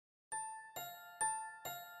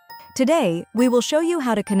Today, we will show you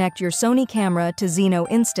how to connect your Sony camera to Zno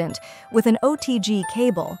Instant with an OTG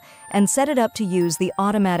cable and set it up to use the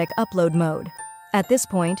automatic upload mode. At this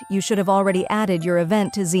point, you should have already added your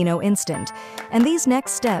event to Zno Instant, and these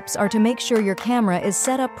next steps are to make sure your camera is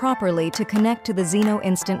set up properly to connect to the Zno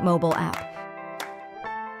Instant mobile app.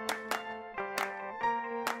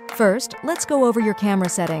 First, let's go over your camera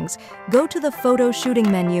settings. Go to the photo shooting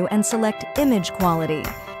menu and select Image Quality.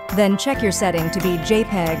 Then check your setting to be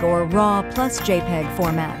JPEG or RAW plus JPEG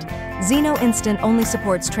format. Zno Instant only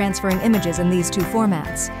supports transferring images in these two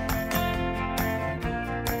formats.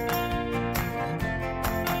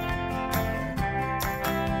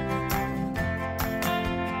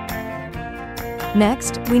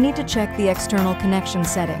 Next, we need to check the external connection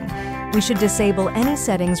setting. We should disable any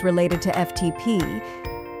settings related to FTP,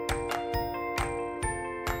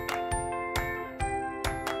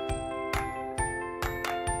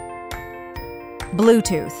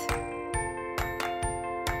 Bluetooth,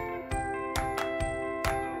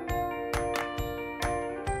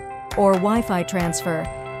 or Wi-Fi transfer.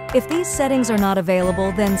 If these settings are not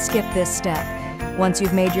available, then skip this step. Once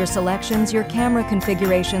you've made your selections, your camera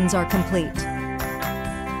configurations are complete.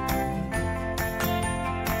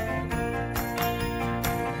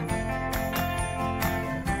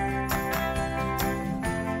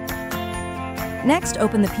 Next,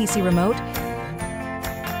 open the PC remote.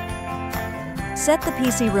 Set the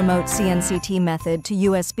PC remote CNCT method to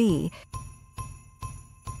USB.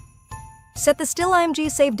 Set the Still IMG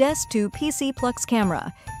Save Desk to PC Plux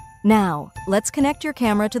Camera. Now, let's connect your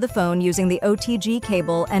camera to the phone using the OTG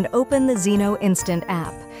cable and open the Zno Instant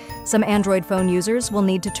app. Some Android phone users will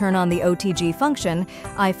need to turn on the OTG function.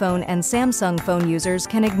 iPhone and Samsung phone users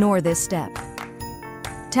can ignore this step.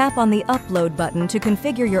 Tap on the Upload button to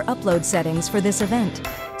configure your upload settings for this event.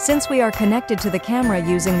 Since we are connected to the camera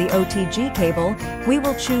using the OTG cable, we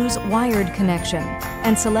will choose Wired Connection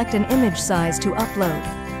and select an image size to upload.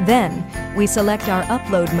 Then, we select our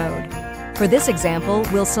upload mode. For this example,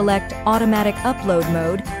 we'll select Automatic Upload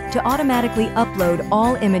Mode to automatically upload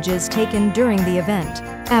all images taken during the event.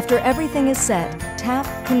 After everything is set, tap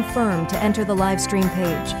Confirm to enter the live stream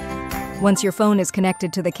page. Once your phone is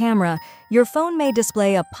connected to the camera, your phone may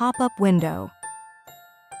display a pop-up window.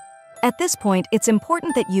 At this point, it's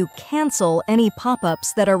important that you cancel any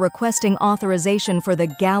pop-ups that are requesting authorization for the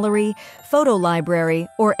gallery, photo library,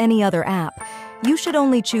 or any other app. You should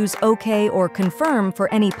only choose OK or Confirm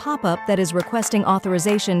for any pop-up that is requesting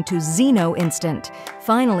authorization to Zno Instant.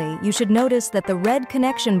 Finally, you should notice that the red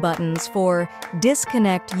connection buttons for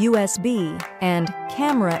Disconnect USB and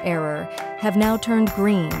Camera Error have now turned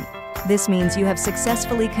green. This means you have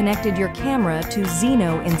successfully connected your camera to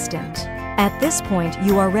Zno Instant. At this point,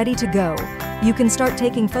 you are ready to go. You can start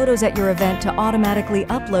taking photos at your event to automatically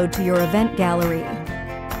upload to your event gallery.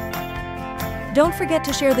 Don't forget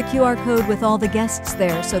to share the QR code with all the guests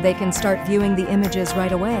there so they can start viewing the images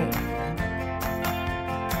right away.